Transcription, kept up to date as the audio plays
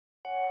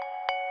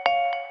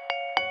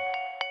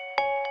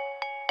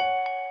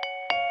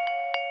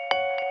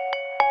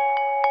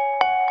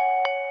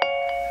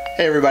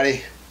Hey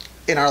everybody,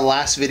 in our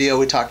last video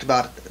we talked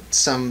about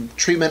some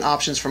treatment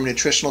options from a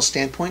nutritional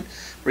standpoint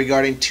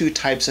regarding two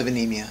types of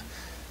anemia,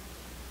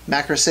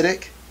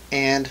 macrocytic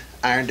and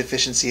iron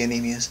deficiency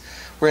anemias.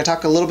 We're going to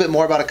talk a little bit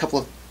more about a couple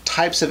of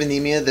types of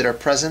anemia that are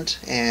present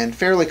and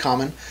fairly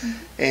common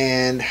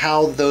and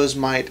how those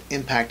might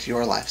impact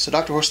your life. So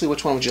Dr. Horsley,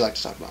 which one would you like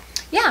to talk about?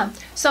 Yeah,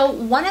 so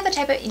one of the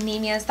type of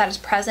anemias that is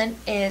present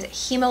is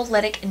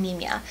hemolytic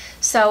anemia.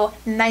 So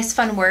nice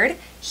fun word,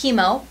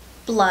 hemo,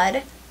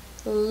 blood,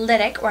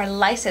 lytic or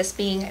lysis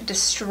being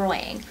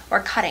destroying or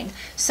cutting.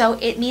 So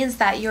it means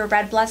that your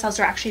red blood cells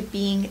are actually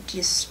being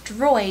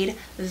destroyed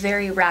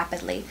very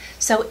rapidly.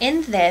 So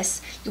in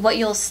this, what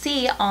you'll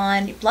see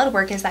on blood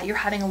work is that you're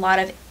having a lot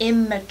of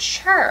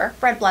immature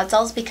red blood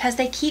cells because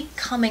they keep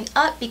coming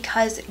up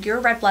because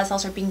your red blood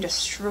cells are being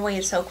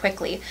destroyed so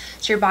quickly.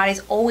 So your body's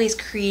always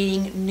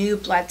creating new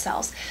blood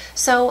cells.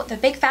 So the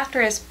big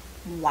factor is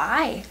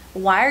why?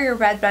 Why are your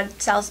red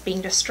blood cells being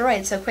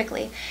destroyed so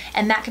quickly?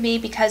 And that can be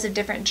because of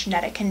different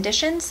genetic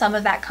conditions. Some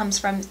of that comes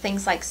from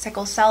things like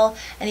sickle cell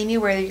anemia,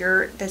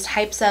 where the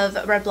types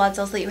of red blood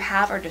cells that you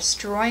have are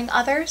destroying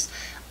others.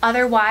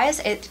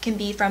 Otherwise, it can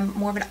be from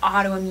more of an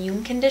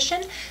autoimmune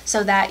condition,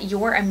 so that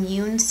your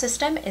immune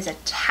system is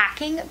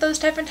attacking those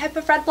different type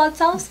of red blood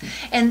cells.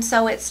 And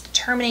so it's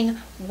determining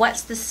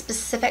what's the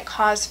specific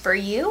cause for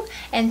you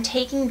and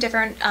taking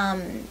different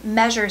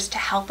measures to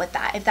help with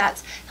that. If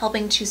that's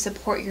helping to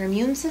support your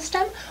immune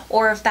system,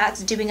 or if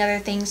that's doing other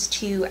things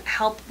to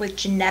help with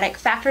genetic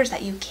factors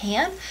that you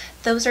can,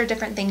 those are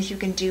different things you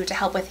can do to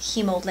help with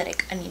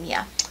hemolytic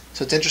anemia.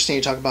 So it's interesting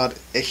you talk about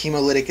a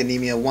hemolytic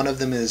anemia. One of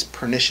them is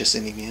pernicious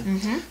anemia.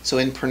 So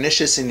in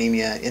pernicious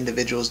anemia,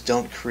 individuals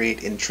don't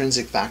create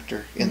intrinsic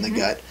factor in the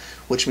gut,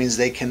 which means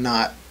they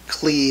cannot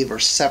cleave or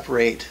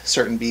separate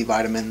certain B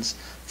vitamins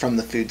from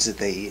the foods that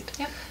they eat.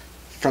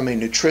 From a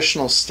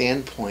nutritional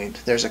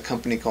standpoint, there's a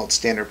company called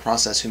Standard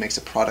Process who makes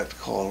a product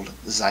called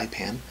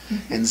Zypan,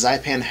 and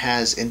Zypan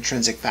has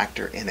intrinsic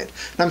factor in it.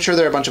 And I'm sure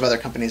there are a bunch of other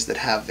companies that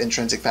have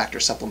intrinsic factor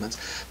supplements,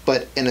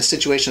 but in a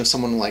situation of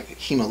someone like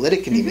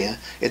hemolytic anemia,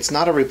 it's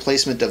not a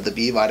replacement of the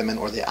B vitamin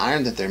or the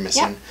iron that they're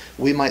missing.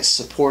 We might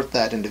support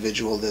that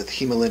individual with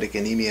hemolytic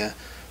anemia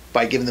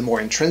by giving them more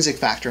intrinsic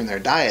factor in their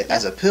diet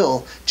as a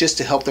pill, just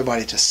to help their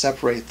body to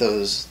separate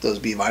those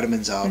B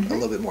vitamins out a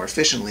little bit more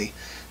efficiently,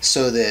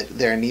 so that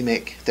their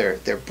anemic,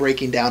 their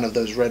breaking down of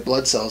those red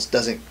blood cells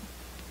doesn't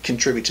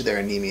contribute to their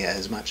anemia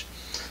as much.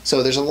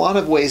 So there's a lot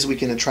of ways we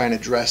can try and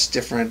address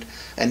different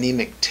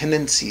anemic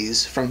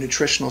tendencies from a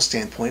nutritional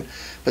standpoint,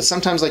 but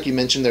sometimes, like you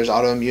mentioned, there's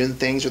autoimmune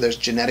things or there's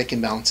genetic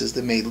imbalances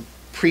that may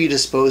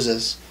predispose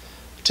us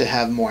to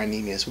have more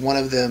anemias. One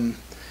of them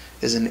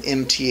is an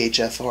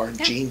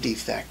MTHFR gene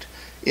defect.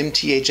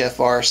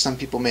 MTHFR, some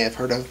people may have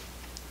heard of,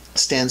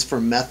 stands for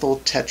methyl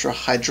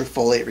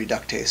tetrahydrofolate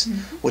reductase,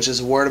 which is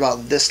a word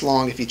about this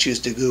long if you choose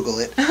to Google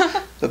it.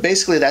 But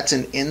basically that's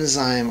an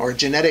enzyme or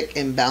genetic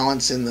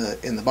imbalance in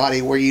the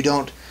body where you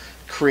don't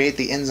create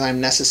the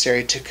enzyme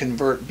necessary to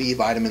convert B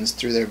vitamins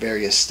through their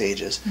various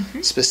stages,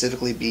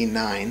 specifically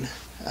B9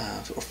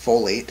 or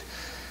folate.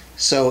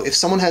 So if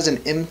someone has an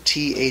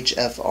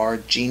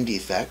MTHFR gene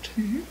defect,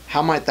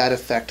 how might that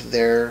affect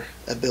their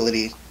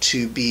ability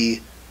to be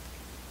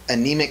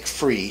anemic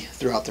free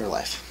throughout their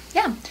life?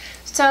 Yeah.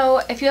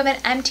 So if you have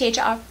an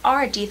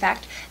MTHFR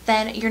defect,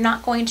 then you're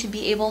not going to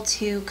be able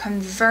to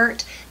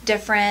convert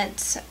different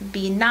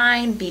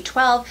B9,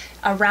 B12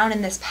 around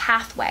in this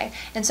pathway.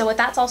 And so what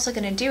that's also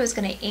going to do is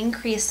going to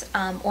increase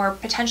or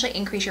potentially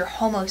increase your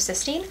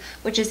homocysteine,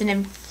 which is an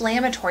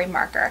inflammatory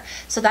marker.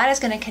 So that is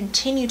going to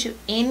continue to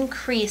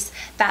increase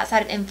that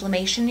side of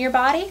inflammation in your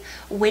body,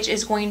 which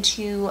is going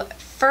to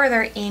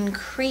further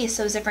increase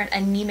those different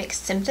anemic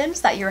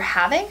symptoms that you're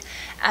having,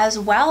 as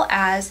well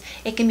as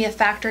it can be a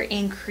factor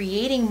in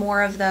creating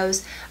more of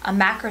those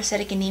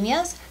macrocytic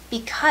anemias,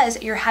 because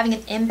you're having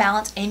an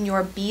imbalance in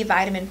your B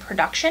vitamin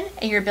production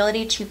and your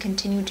ability to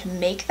continue to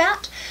make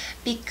that.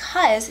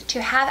 Because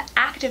to have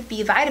active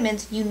B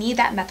vitamins, you need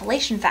that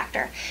methylation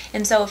factor.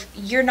 And so if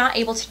you're not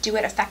able to do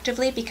it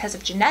effectively because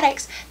of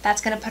genetics,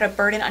 that's going to put a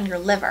burden on your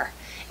liver.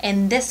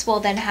 And this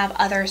will then have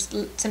other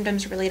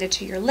symptoms related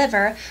to your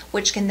liver,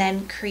 which can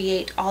then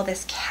create all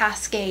this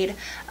cascade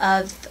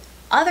of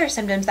other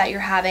symptoms that you're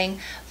having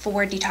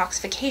for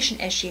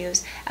detoxification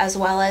issues, as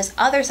well as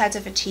other sides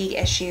of fatigue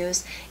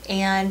issues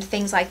and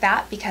things like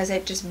that, because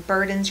it just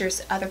burdens your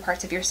other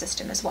parts of your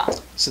system as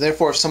well. So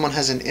therefore, if someone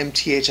has an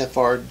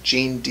MTHFR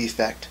gene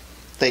defect,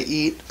 they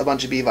eat a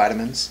bunch of B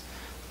vitamins,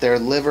 their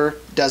liver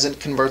doesn't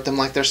convert them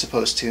like they're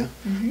supposed to,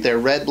 their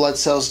red blood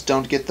cells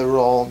don't get the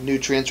raw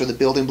nutrients or the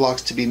building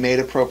blocks to be made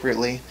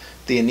appropriately,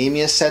 the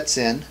anemia sets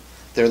in,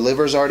 their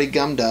liver's already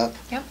gummed up.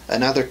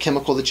 Another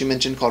chemical that you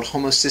mentioned called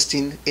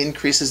homocysteine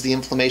increases the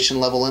inflammation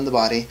level in the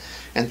body,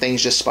 and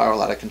things just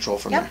spiral out of control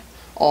from there.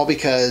 All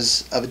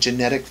because of a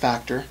genetic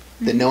factor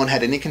that no one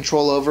had any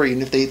control over,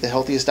 even if they eat the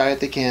healthiest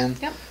diet they can.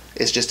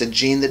 It's just a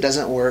gene that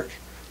doesn't work,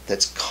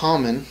 that's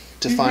common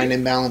to find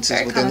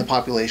imbalances within the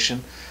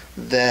population,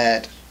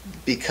 that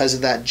because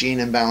of that gene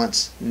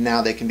imbalance,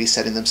 now they can be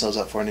setting themselves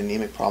up for an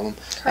anemic problem,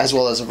 Correct. as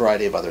well as a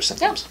variety of other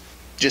symptoms.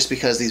 Just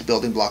because these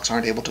building blocks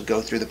aren't able to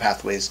go through the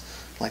pathways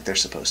like they're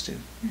supposed to.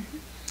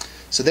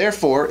 So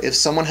therefore, if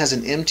someone has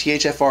an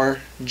MTHFR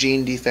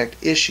gene defect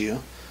issue,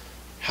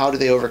 how do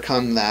they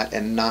overcome that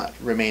and not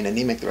remain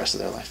anemic the rest of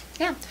their life?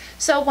 Yeah.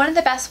 So one of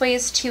the best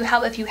ways to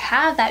help if you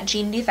have that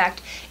gene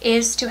defect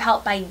is to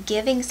help by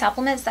giving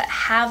supplements that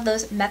have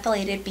those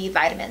methylated B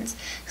vitamins.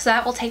 So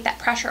that will take that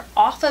pressure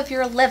off of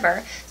your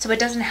liver so it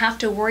doesn't have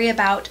to worry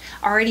about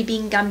already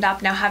being gummed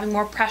up, now having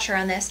more pressure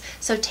on this.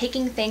 So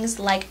taking things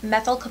like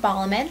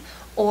methylcobalamin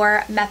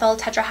or methyl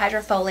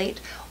tetrahydrofolate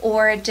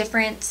or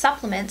different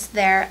supplements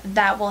there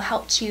that will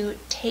help to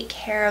take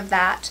care of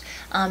that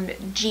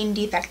gene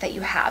defect that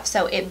you have.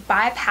 So it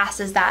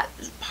bypasses that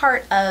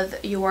part of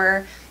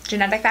your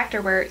genetic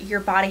factor where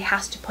your body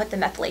has to put the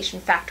methylation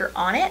factor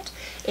on it.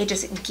 It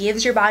just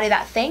gives your body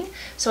that thing,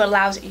 so it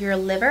allows your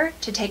liver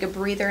to take a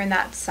breather in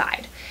that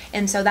side.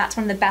 And so that's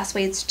one of the best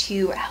ways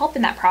to help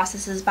in that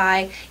process is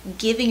by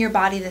giving your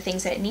body the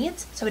things that it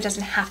needs so it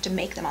doesn't have to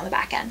make them on the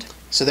back end.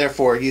 So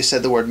therefore, you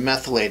said the word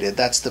methylated,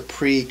 that's the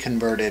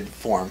pre-converted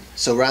form.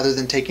 So rather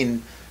than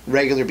taking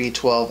regular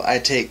B12, I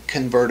take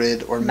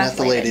converted or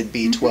methylated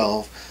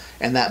B12,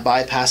 and that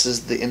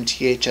bypasses the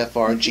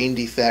MTHFR gene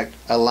defect,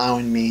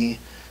 allowing me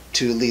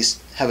to at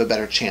least have a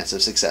better chance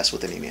of success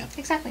with anemia.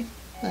 Exactly.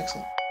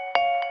 Excellent.